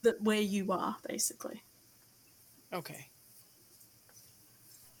where you are, basically. Okay.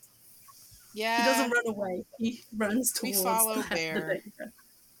 Yeah. He doesn't run away. He runs towards we follow the Bear. danger.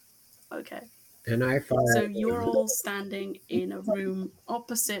 Okay. And I follow. So you're all standing in a room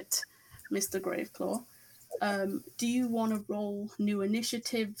opposite Mr. Graveclaw. Do you want to roll new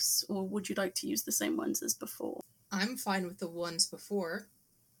initiatives, or would you like to use the same ones as before? I'm fine with the ones before.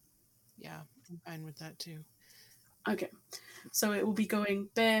 Yeah, I'm fine with that too. Okay. So it will be going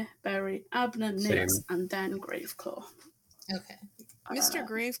Bear, Barry, Abner, Nix, and then Graveclaw. Okay. Mr.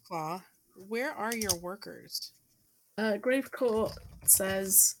 Graveclaw, where are your workers? Graveclaw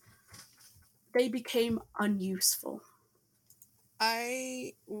says they became unuseful.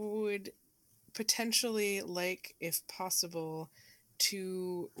 I would potentially like, if possible,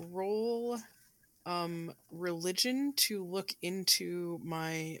 to roll religion to look into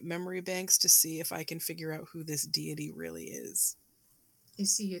my memory banks to see if I can figure out who this deity really is.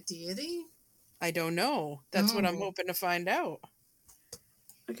 Is he a deity? I don't know. That's what I'm hoping to find out.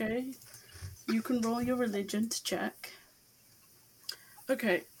 Okay. You can roll your religion to check.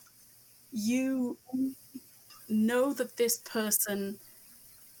 Okay. You know that this person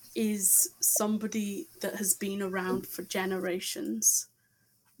is somebody that has been around for generations,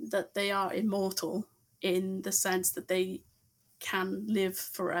 that they are immortal in the sense that they can live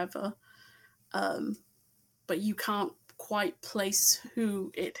forever, but you can't quite place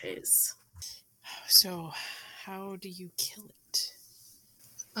who it is. So, how do you kill it?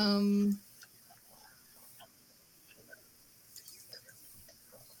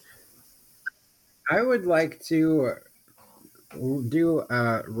 I would like to do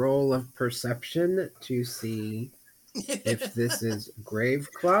a roll of perception to see if this is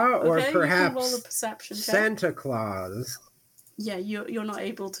Graveclaw or Okay, you can roll a perhaps perception check. Santa Claus. Yeah, you're not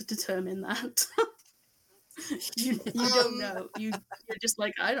able to determine that. you don't know. You're just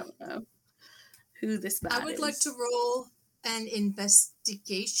like, I don't know who this man is. I would like to roll an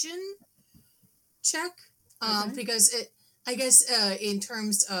investigation check, Okay. because I guess in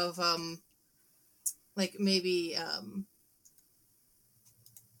terms of like maybe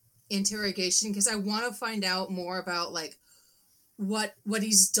interrogation, because I want to find out more about like what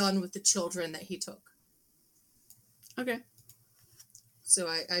he's done with the children that he took. Okay. So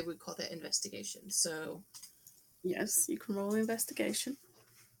I would call that investigation. So Yes, you can roll investigation.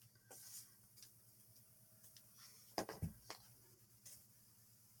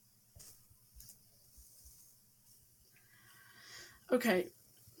 Okay,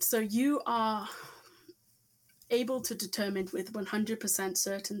 so you are able to determine with 100%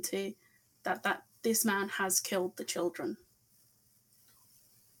 certainty that this man has killed the children.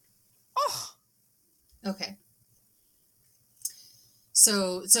 Oh, okay.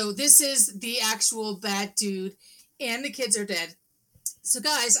 So this is the actual bad dude, and the kids are dead. So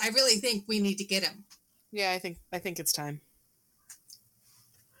guys, I really think we need to get him. yeah, I think it's time.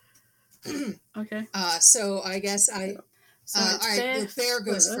 Okay. So I guess I. So all right, Bear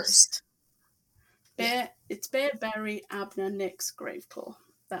goes first. Bear, it's Bear, Barry, Abner, Nyx, Graveclaw.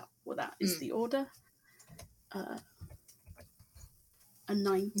 That is the order. A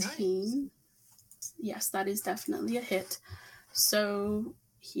 19. Nice. Yes, that is definitely a hit. So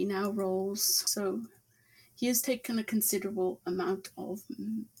he now rolls. So he has taken a considerable amount of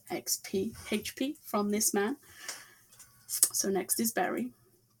HP from this man. So next is Barry.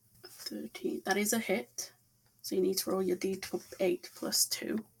 13. That is a hit. So you need to roll your d8 plus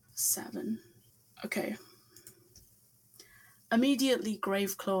 2. 7. Okay. Immediately,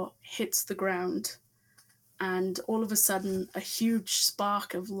 Graveclaw hits the ground, and all of a sudden, a huge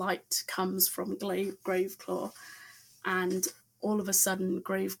spark of light comes from Graveclaw, and all of a sudden,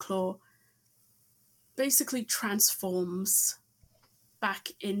 Graveclaw basically transforms back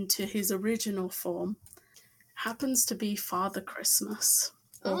into his original form. Happens to be Father Christmas.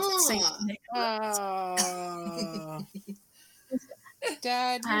 Or Saint Nicholas. Oh.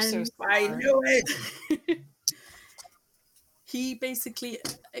 Dad, you're so And smart. I knew it! He basically,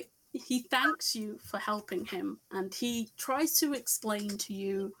 he thanks you for helping him, and he tries to explain to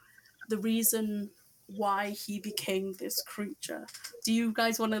you the reason why he became this creature. Do you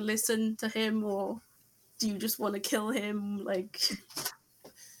guys want to listen to him, or do you just want to kill him? Like,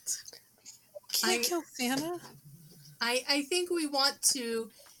 Can't kill Santa? I think we want to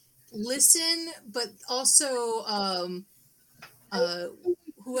listen, but also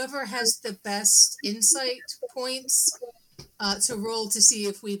whoever has the best insight points to roll to see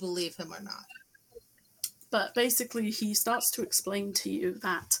if we believe him or not. but basically he starts to explain to you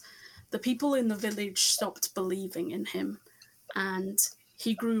that the people in the village stopped believing in him, and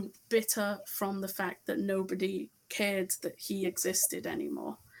he grew bitter from the fact that nobody cared that he existed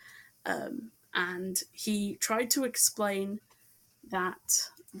anymore. And he tried to explain that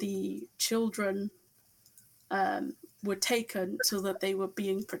the children were taken so that they were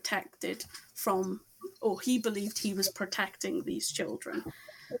being protected from, or he believed he was protecting these children.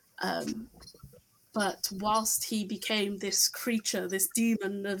 But whilst he became this creature, this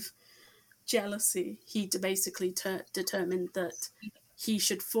demon of jealousy, he basically determined that he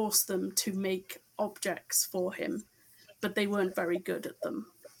should force them to make objects for him, but they weren't very good at them.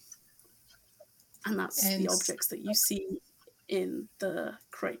 And that's the objects that you see in the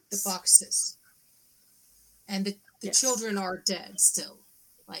crates. The boxes. And the children are dead still.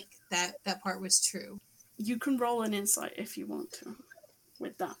 Like, that part was true. You can roll an insight if you want to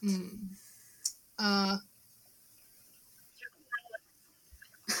with that. I'm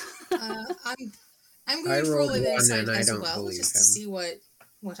going to roll an insight as well, just to see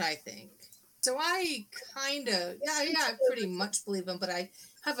what I think. So I kind of, I pretty much believe him, but I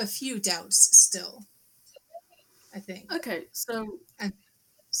have a few doubts still, I think. Okay, so...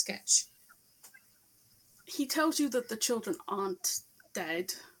 Sketch. He tells you that the children aren't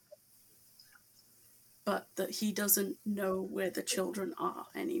dead. but that he doesn't know where the children are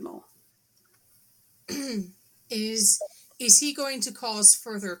anymore. Is he going to cause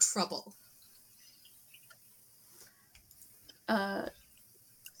further trouble?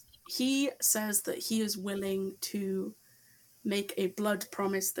 He says that he is willing to make a blood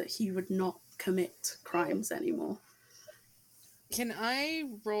promise that he would not commit crimes anymore. Can I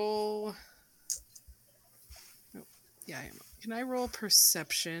roll... Oh, yeah, I am. Can I roll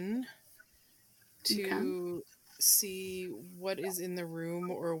perception to see what is in the room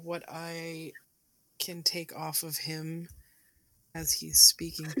or what I can take off of him as he's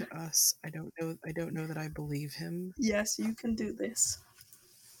speaking to us? I don't know that I believe him. Yes, you can do this.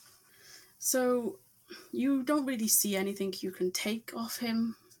 So you don't really see anything you can take off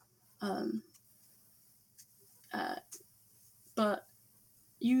him. But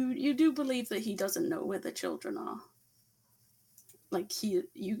you do believe that he doesn't know where the children are. Like you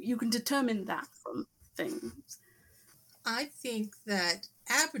can determine that from things. I think that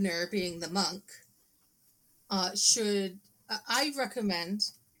Abner, being the monk, should... I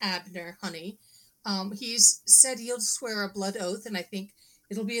recommend Abner, honey. He's said he'll swear a blood oath, and I think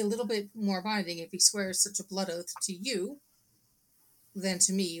it'll be a little bit more binding if he swears such a blood oath to you than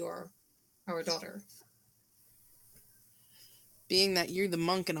to me or our daughter. Being that you're the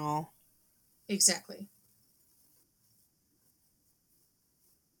monk and all. Exactly.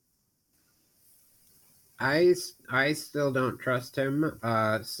 I still don't trust him.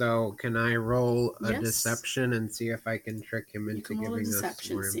 So can I roll a deception and see if I can trick him into giving us more information? You can roll a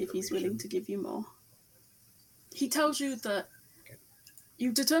deception, see if he's willing to give you more. He tells you that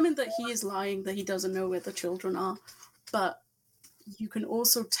you've determined that he is lying, that he doesn't know where the children are, but you can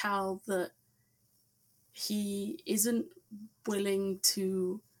also tell that he isn't willing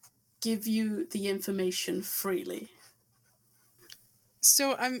to give you the information freely.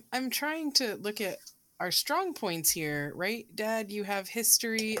 So I'm trying to look at our strong points here, right? Dad, you have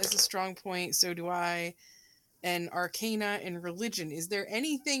history as a strong point, so do I, and arcana and religion. Is there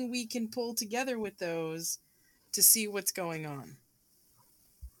anything we can pull together with those to see what's going on?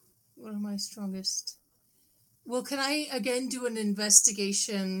 What are my strongest? Well, can I again do an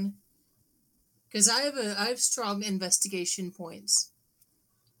investigation? Because I have strong investigation points.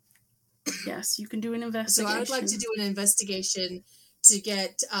 Yes, you can do an investigation. So I would like to do an investigation to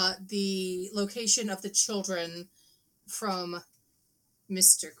get the location of the children from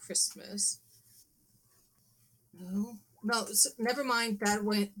Mr. Christmas. No, so never mind. That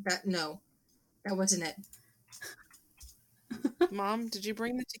wasn't it. Mom, did you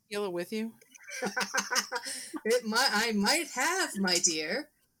bring the tequila with you? I might have, my dear.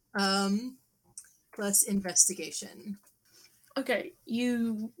 Plus investigation. Okay,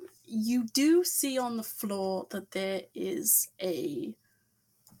 you do see on the floor that there is a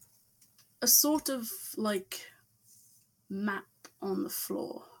sort of like map on the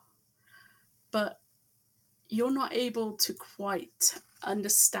floor, but you're not able to quite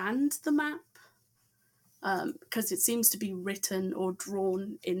understand the map because it seems to be written or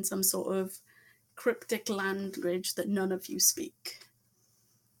drawn in some sort of cryptic language that none of you speak.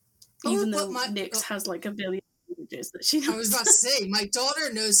 Even though Nyx has like a billion languages that she knows. I was about to say, my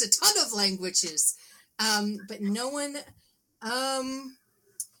daughter knows a ton of languages, but no one...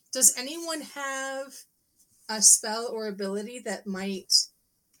 does anyone have a spell or ability that might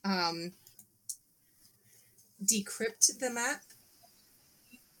decrypt the map?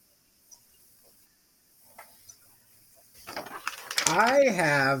 I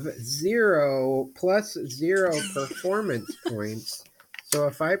have 0 plus 0 performance points. So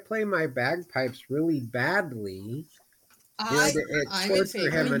if I play my bagpipes really badly, it torture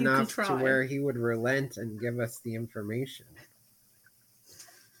him enough to where he would relent and give us the information.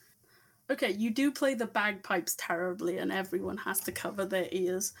 Okay, you do play the bagpipes terribly, and everyone has to cover their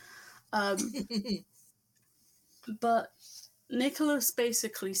ears. But Nicholas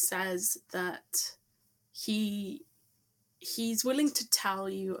basically says that he's willing to tell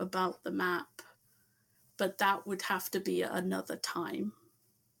you about the map, but that would have to be another time.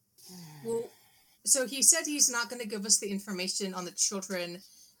 Well, so he said he's not going to give us the information on the children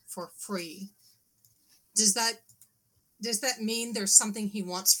for free. Does that mean there's something he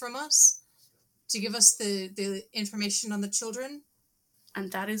wants from us to give us the information on the children?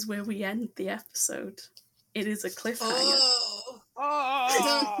 And that is where we end the episode. It is a cliffhanger.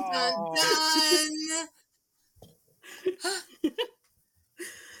 Dun, dun.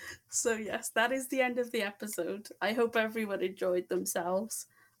 So yes, that is the end of the episode. I hope everyone enjoyed themselves.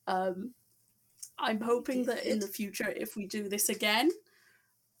 I'm hoping that in the future, if we do this again,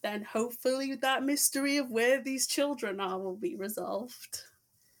 then hopefully that mystery of where these children are will be resolved.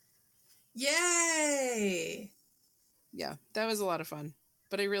 Yay! Yeah, that was a lot of fun.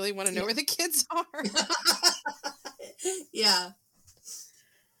 But I really want to know where the kids are. Yeah.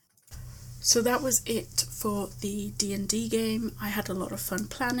 So that was it for the D&D game. I had a lot of fun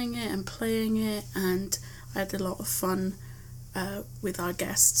planning it and playing it, and I had a lot of fun with our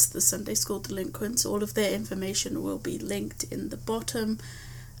guests, the Sunday School Delinquents. All of their information will be linked in the bottom.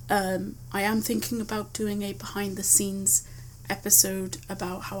 I am thinking about doing a behind-the-scenes episode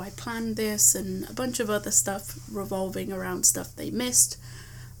about how I planned this and a bunch of other stuff revolving around stuff they missed,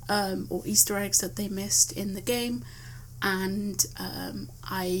 or Easter eggs that they missed in the game. And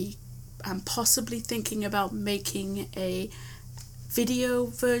I am possibly thinking about making a video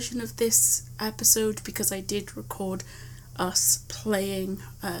version of this episode, because I did record us playing,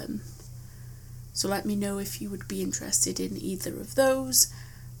 so let me know if you would be interested in either of those.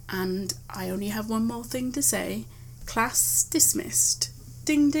 And I only have one more thing to say. Class dismissed.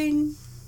 Ding ding.